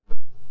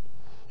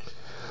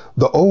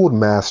The old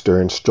master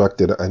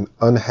instructed an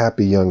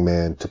unhappy young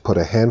man to put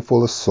a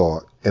handful of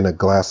salt in a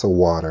glass of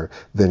water,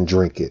 then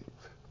drink it.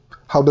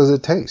 "How does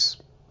it taste?"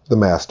 the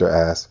master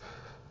asked.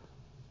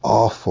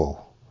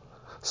 "Awful,"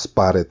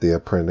 spotted the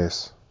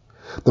apprentice.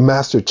 The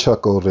master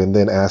chuckled and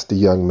then asked the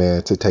young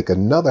man to take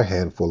another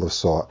handful of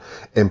salt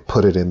and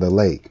put it in the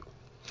lake.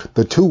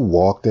 The two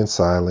walked in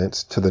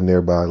silence to the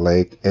nearby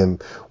lake,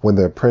 and when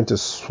the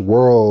apprentice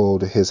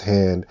swirled his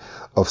hand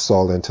of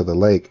salt into the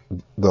lake,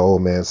 the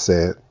old man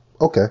said,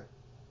 "Okay,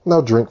 now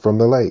drink from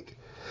the lake."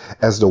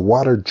 As the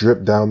water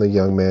dripped down the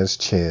young man's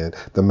chin,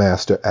 the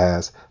master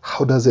asked,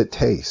 "How does it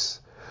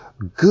taste?"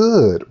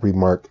 "Good,"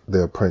 remarked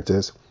the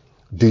apprentice.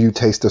 "Do you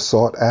taste the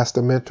salt?" asked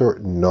the mentor.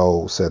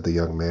 "No," said the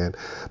young man.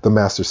 The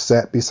master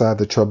sat beside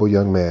the troubled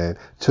young man,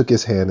 took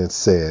his hand and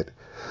said,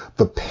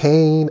 "The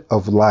pain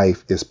of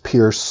life is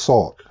pure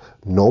salt,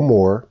 no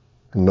more,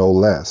 no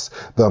less.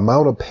 The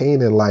amount of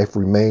pain in life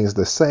remains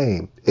the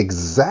same,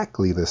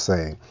 exactly the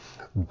same.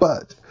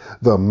 But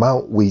the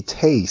amount we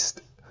taste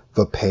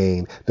the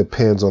pain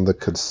depends on the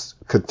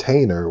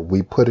container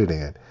we put it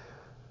in.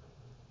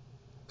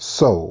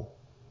 So,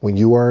 when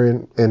you are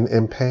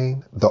in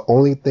pain, the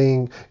only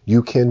thing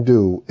you can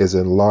do is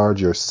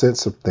enlarge your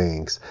sense of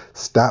things.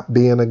 Stop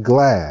being a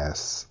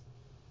glass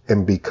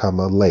and become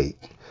a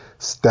lake.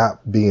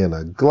 Stop being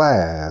a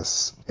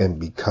glass and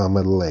become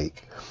a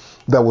lake."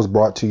 That was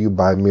brought to you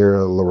by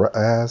Mira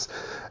Liraz,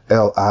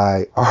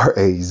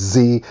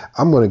 Liraz.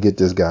 I'm going to get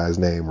this guy's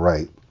name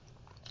right.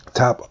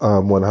 Top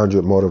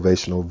 100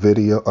 motivational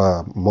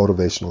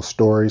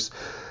stories.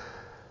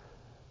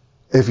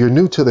 If you're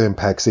new to the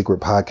Impact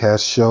Secret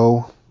Podcast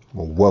show,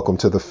 welcome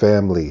to the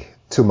family.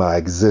 To my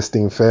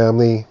existing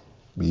family,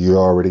 you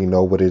already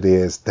know what it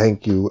is.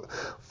 Thank you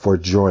for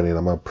joining.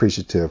 I'm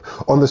appreciative.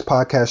 On this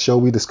podcast show,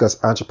 we discuss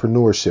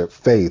entrepreneurship,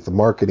 faith,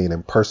 marketing,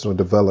 and personal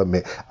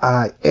development.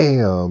 I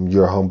am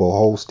your humble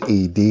host,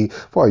 ED.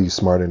 For all you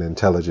smart and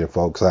intelligent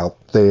folks out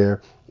there,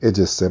 it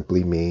just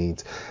simply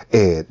means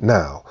Ed.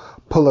 Now,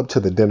 pull up to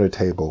the dinner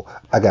table.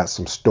 I got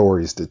some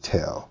stories to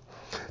tell.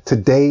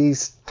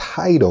 Today's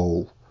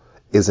title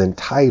is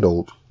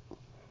entitled,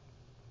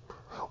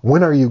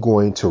 "When are you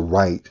going to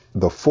write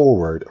the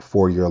foreword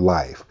for your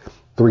life?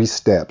 3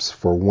 steps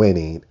for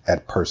winning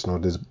at personal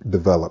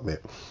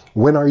development."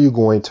 When are you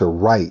going to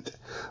write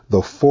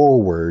the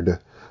foreword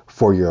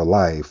for your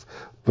life?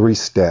 3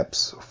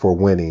 steps for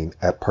winning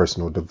at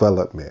personal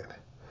development.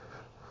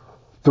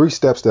 3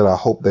 steps that I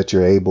hope that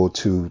you're able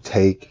to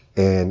take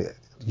and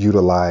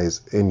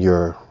utilize in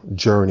your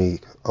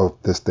journey of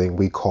this thing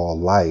we call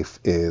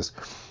life is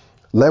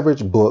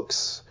leverage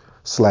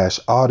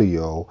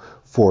books/audio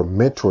for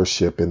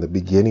mentorship in the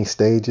beginning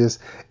stages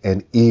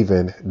and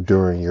even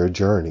during your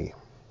journey.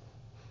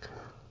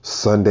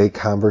 Sunday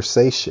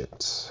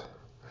conversations,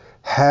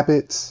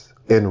 habits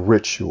and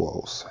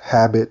rituals.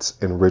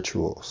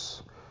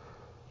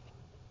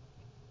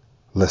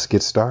 Let's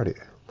get started.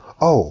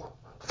 Oh,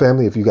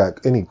 family, if you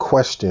got any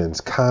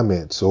questions,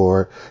 comments,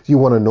 or you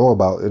want to know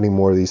about any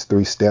more of these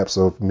 3 steps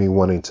of me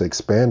wanting to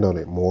expand on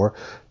it more,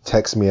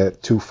 text me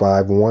at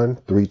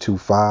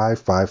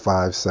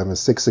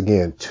 251-325-5576.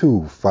 Again,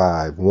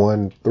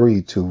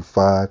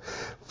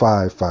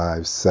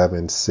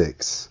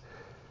 251-325-5576.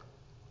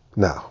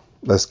 Now,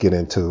 let's get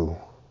into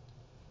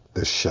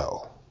the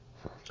show.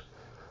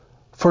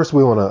 First,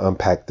 we want to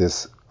unpack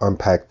this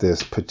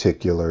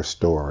particular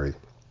story.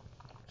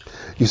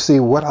 You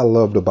see, what I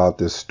loved about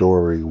this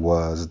story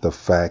was the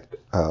fact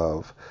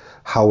of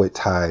how it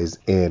ties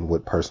in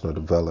with personal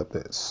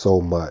development so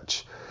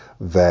much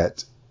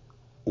that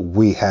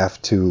you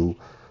have to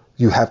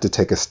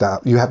take a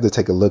stop. You have to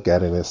take a look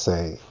at it and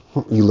say,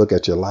 you look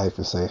at your life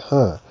and say,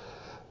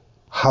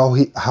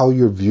 how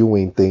you're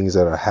viewing things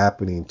that are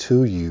happening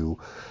to you.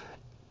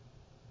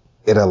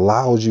 It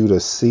allows you to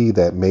see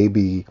that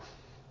maybe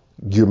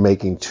you're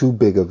making too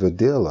big of a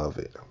deal of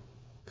it.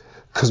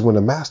 Because when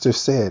the master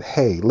said,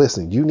 "Hey,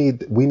 listen,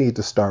 we need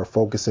to start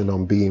focusing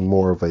on being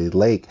more of a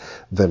lake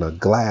than a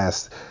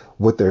glass,"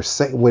 what they're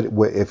saying,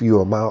 if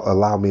you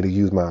allow me to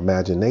use my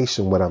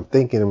imagination, what I'm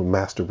thinking the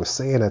master was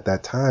saying at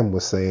that time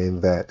was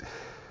saying that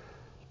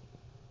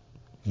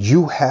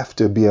you have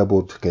to be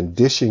able to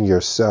condition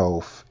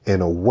yourself in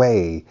a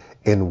way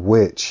in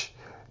which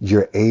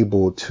you're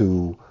able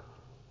to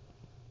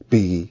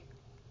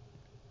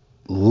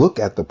look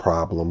at the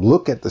problem,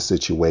 look at the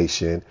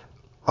situation,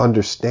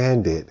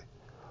 understand it,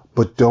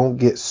 but don't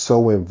get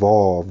so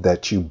involved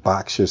that you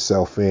box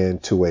yourself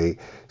into a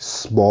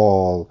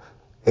small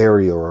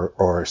area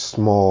or a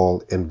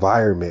small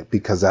environment,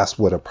 because that's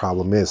what a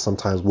problem is.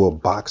 Sometimes we'll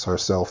box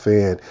ourselves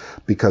in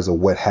because of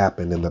what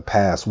happened in the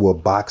past. We'll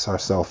box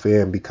ourselves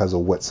in because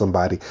of what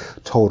somebody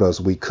told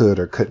us we could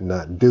or could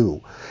not do.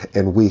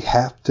 And we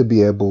have to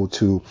be able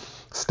to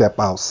step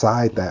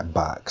outside that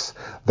box.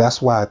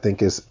 That's why I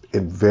think it's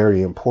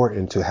very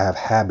important to have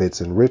habits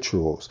and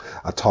rituals.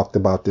 I talked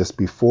about this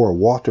before.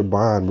 Walter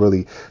Bond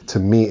really, to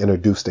me,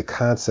 introduced a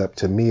concept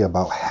to me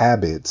about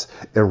habits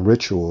and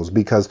rituals,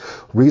 because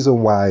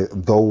reason why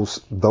those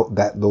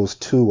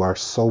two are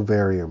so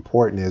very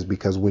important is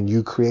because when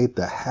you create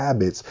the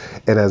habits,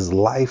 and as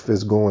life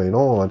is going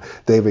on,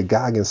 David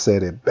Goggins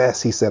said it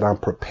best. He said, I'm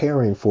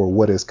preparing for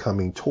what is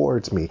coming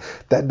towards me.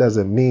 That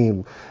doesn't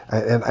mean,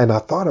 and I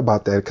thought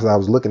about that because I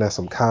was looking at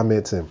some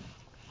comments, and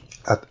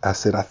I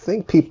said, I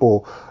think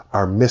people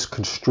are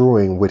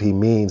misconstruing what he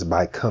means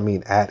by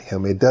coming at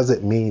him. It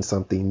doesn't mean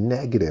something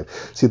negative.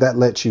 See, that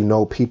lets you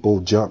know people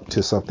jump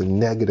to something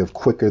negative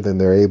quicker than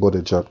they're able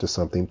to jump to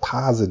something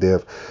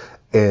positive,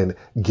 and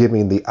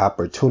giving the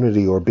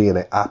opportunity or being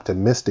an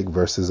optimistic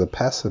versus a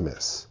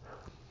pessimist.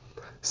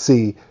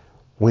 See,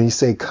 when you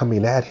say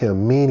coming at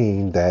him,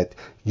 meaning that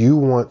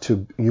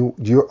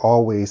you're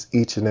always,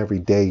 each and every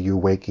day you're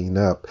waking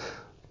up,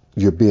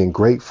 you're being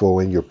grateful,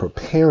 and you're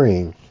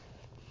preparing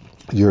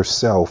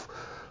yourself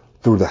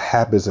through the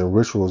habits and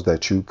rituals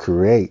that you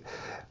create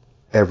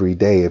every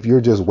day. If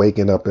you're just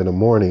waking up in the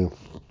morning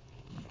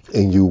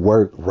and you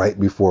work right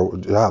before,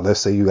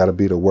 let's say you got to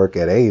be to work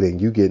at 8 and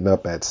you getting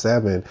up at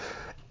 7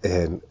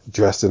 and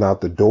dressing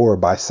out the door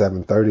by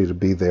 7:30 to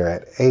be there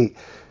at 8.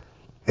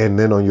 And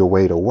then on your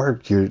way to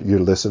work, you're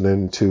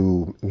listening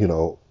to,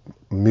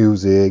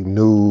 music,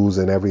 news,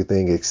 and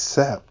everything,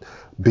 except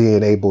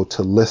being able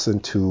to listen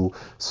to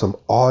some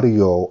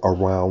audio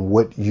around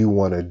what you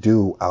want to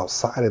do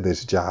outside of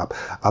this job.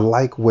 I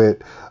like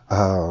what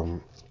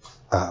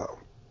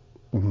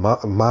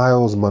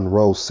Miles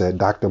Monroe said.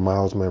 Dr.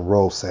 Miles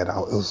Monroe said, it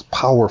was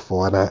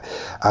powerful, and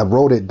I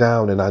wrote it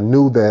down, and I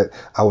knew that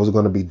I was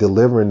going to be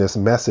delivering this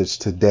message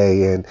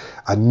today, and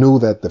I knew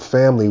that the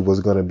family was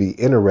going to be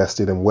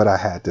interested in what I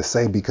had to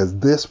say, because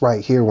this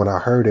right here, when I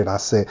heard it, I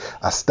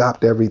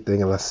stopped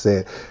everything and I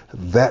said,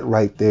 that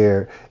right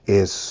there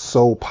is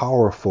so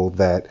powerful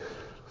that,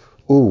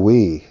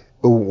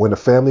 when the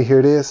family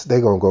hear this,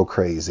 they're going to go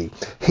crazy.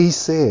 He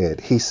said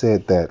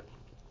that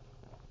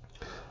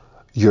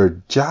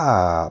your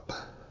job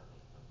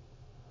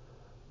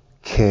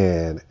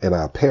can, and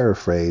I'll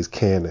paraphrase,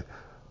 can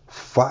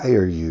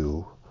fire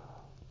you,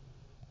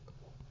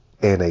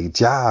 and a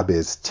job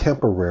is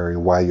temporary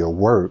while your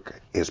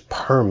work is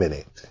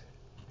permanent.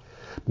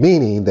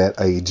 Meaning that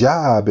a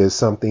job is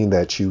something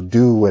that you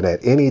do, and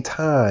at any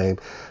time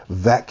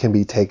that can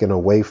be taken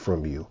away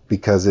from you,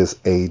 because it's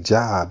a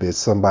job.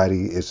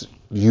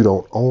 You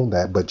don't own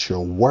that, but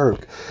your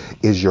work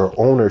is your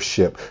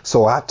ownership.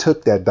 So I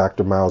took that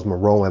Dr. Miles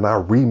Monroe and I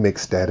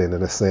remixed that in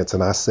a sense.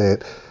 And I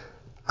said,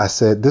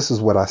 this is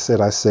what I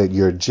said. I said,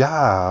 your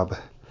job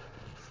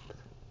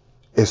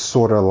is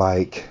sort of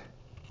like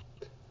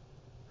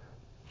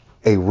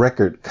a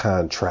record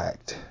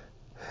contract,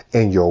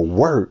 and your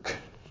work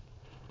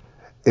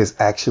is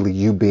actually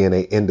you being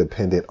an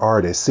independent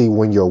artist. See,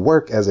 when your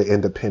work as an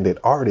independent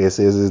artist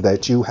is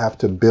that you have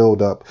to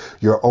build up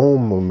your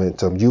own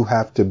momentum. You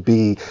have to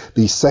be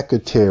the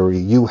secretary.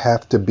 You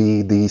have to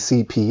be the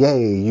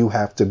CPA. You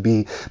have to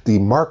be the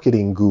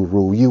marketing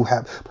guru. You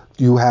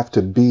have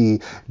to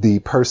be the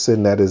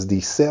person that is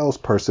the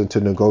salesperson to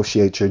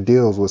negotiate your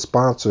deals with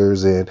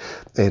sponsors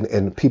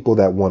and people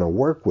that want to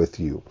work with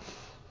you.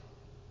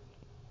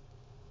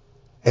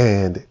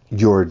 And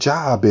your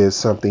job is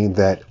something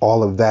that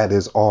all of that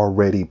is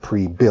already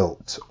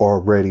pre-built,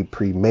 already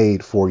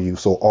pre-made for you.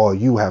 So all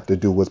you have to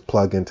do is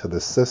plug into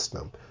the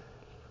system.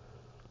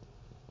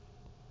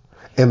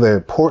 And the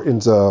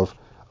importance of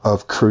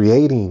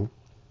creating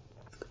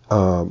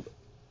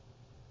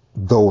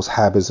those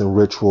habits and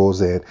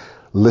rituals, and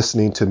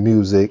listening to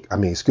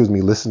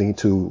listening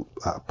to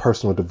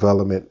personal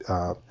development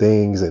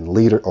things, and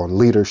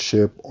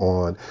leadership,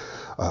 on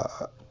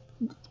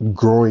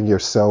growing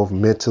yourself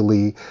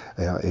mentally,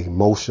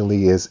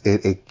 emotionally,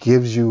 it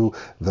gives you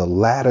the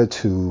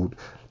latitude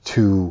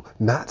to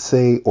not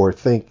say or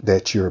think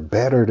that you're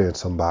better than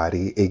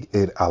somebody.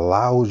 It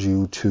allows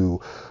you to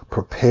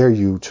prepare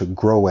you to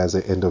grow as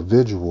an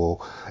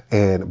individual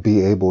and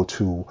be able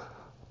to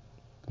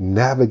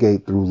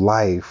navigate through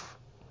life,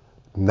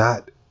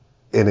 not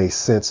in a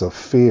sense of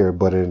fear,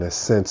 but in a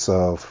sense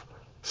of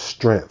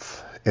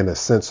strength, in a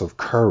sense of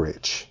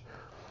courage.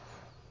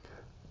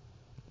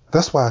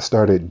 That's why I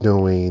started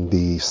doing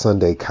the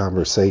Sunday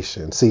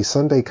conversations. See,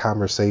 Sunday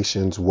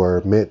conversations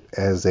were meant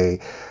as I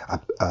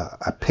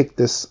picked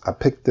this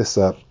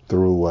up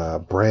through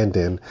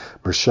Brandon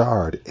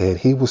Burchard, and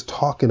he was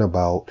talking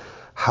about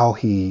how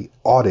he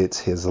audits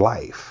his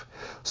life.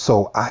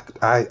 So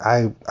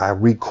I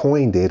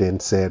recoined it and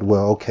said,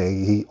 well,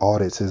 okay, he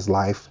audits his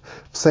life,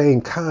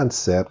 same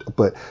concept,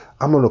 but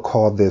I'm going to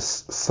call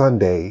this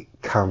Sunday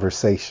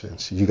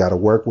conversations. You got to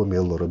work with me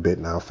a little bit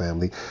now,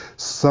 family.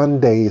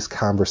 Sunday's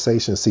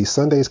conversations. See,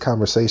 Sunday's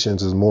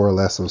conversations is more or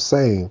less of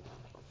saying,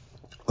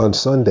 on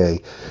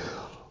Sunday,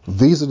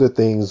 these are the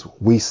things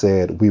we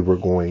said we were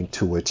going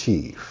to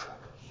achieve.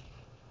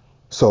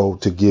 So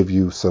to give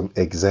you some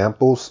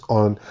examples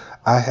on,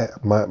 I had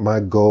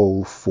my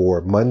goal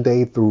for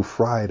Monday through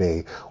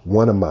Friday.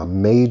 One of my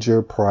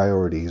major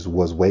priorities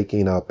was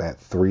waking up at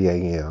 3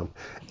 a.m.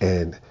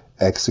 and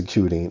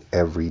executing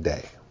every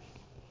day.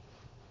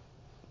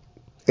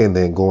 And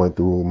then going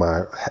through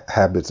my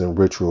habits and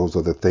rituals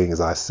of the things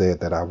I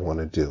said that I want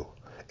to do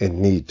and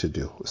need to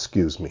do,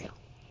 excuse me.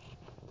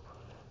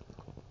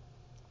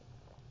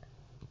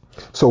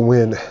 So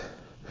when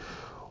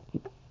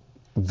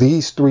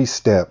these three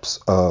steps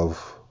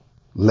of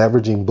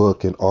leveraging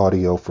book and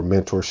audio for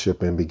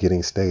mentorship in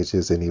beginning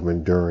stages and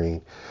even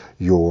during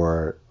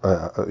their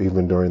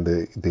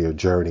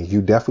journey,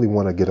 you definitely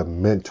want to get a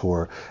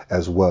mentor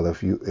as well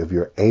if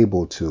you're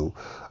able to,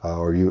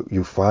 or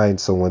you find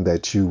someone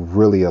that you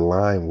really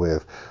align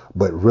with.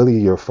 But really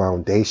your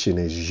foundation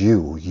is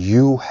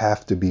you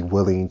have to be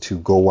willing to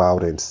go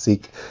out and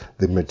seek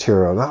the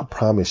material. And I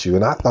promise you,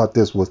 and I thought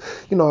this was,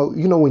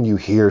 when you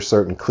hear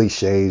certain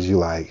cliches, you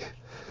like,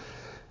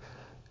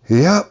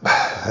 yep,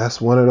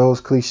 that's one of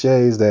those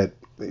cliches that,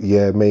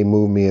 yeah, it may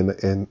move me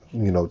in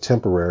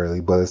temporarily,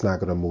 but it's not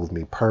going to move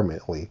me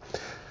permanently.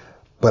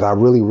 But I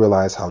really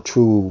realize how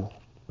true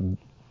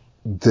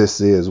this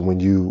is when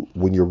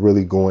you're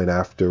really going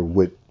after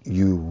what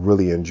you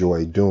really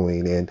enjoy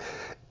doing. And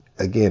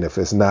again, if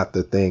it's not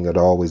the thing, it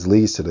always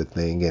leads to the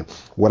thing. And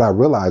what I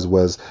realized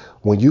was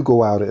when you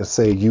go out and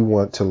say you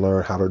want to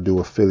learn how to do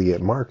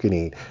affiliate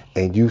marketing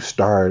and you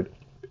start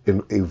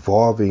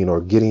evolving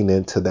or getting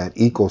into that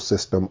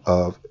ecosystem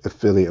of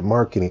affiliate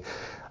marketing,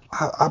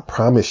 I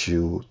promise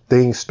you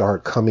things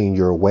start coming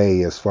your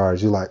way as far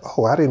as you're like,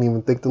 oh, I didn't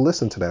even think to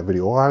listen to that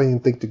video, or I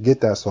didn't think to get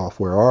that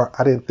software, or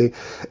I didn't think.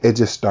 It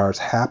just starts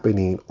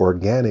happening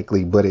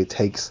organically, but it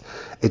takes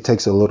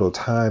a little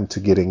time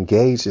to get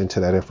engaged into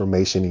that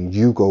information, and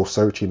you go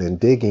searching and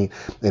digging,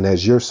 and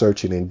as you're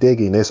searching and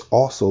digging, it's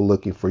also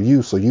looking for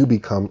you, so you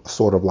become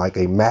sort of like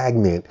a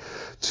magnet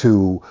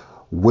to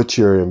what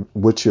you're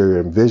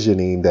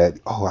envisioning, that,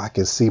 oh, I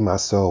can see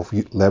myself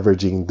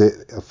leveraging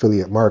the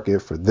affiliate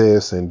market for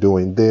this and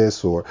doing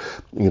this, or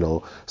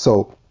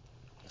so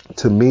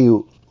to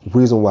me,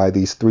 reason why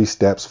these three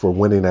steps for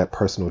winning at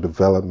personal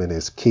development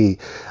is key.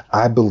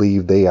 I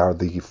believe they are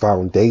the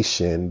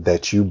foundation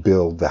that you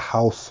build the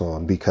house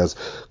on, because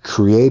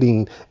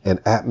creating an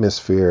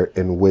atmosphere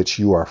in which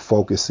you are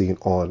focusing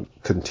on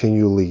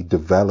continually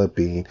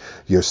developing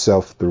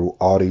yourself through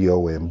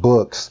audio and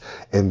books,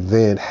 and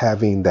then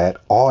having that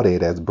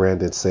audit, as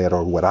Brandon said,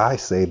 or what I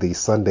say, the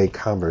Sunday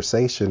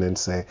conversation, and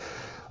say,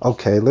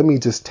 okay, let me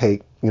just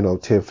take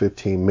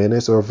 10-15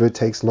 minutes, or if it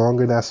takes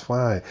longer, that's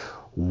fine.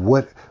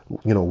 What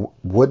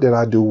did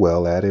I do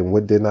well at, and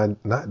what did I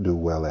not do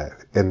well at?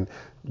 And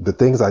the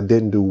things I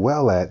didn't do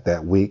well at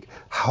that week,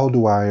 how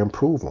do I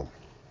improve them?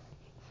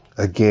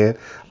 Again,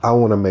 I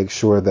want to make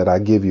sure that I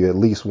give you at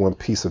least one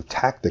piece of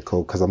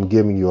tactical, because I'm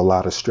giving you a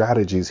lot of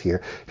strategies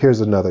here.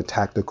 Here's another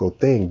tactical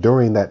thing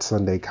during that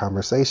Sunday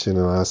conversation.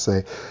 And I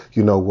say,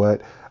 you know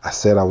what? I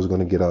said I was going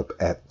to get up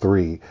at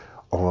 3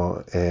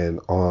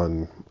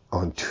 on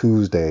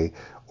Tuesday,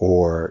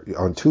 or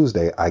on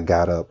Tuesday, I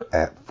got up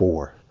at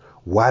 4.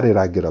 Why did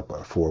I get up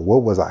at 4?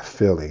 What was I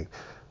feeling?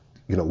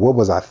 What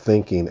was I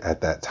thinking at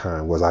that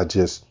time? Was I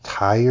just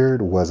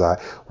tired?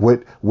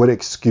 What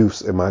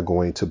excuse am I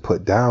going to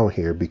put down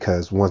here?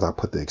 Because once I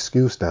put the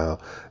excuse down,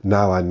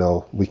 now I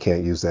know we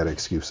can't use that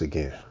excuse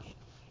again.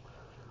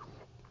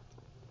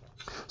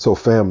 So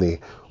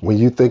family, when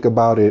you think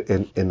about it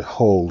in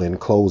whole, in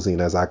closing,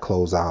 as I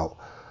close out,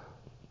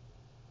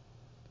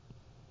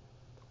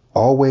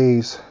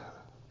 always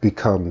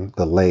become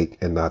the lake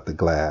and not the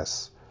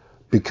glass,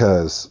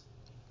 because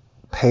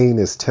pain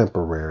is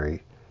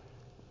temporary,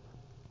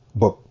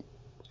 but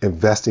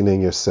investing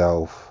in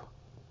yourself,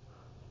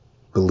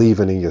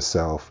 believing in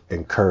yourself,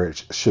 and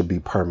courage should be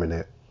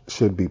permanent,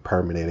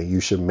 and you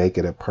should make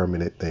it a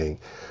permanent thing.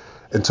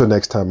 Until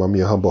next time, I'm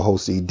your humble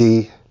host, ED.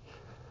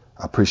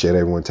 I appreciate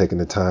everyone taking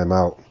the time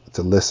out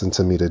to listen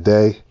to me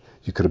today.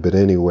 You could have been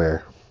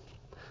anywhere,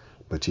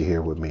 but you're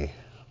here with me.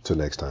 Till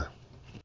next time.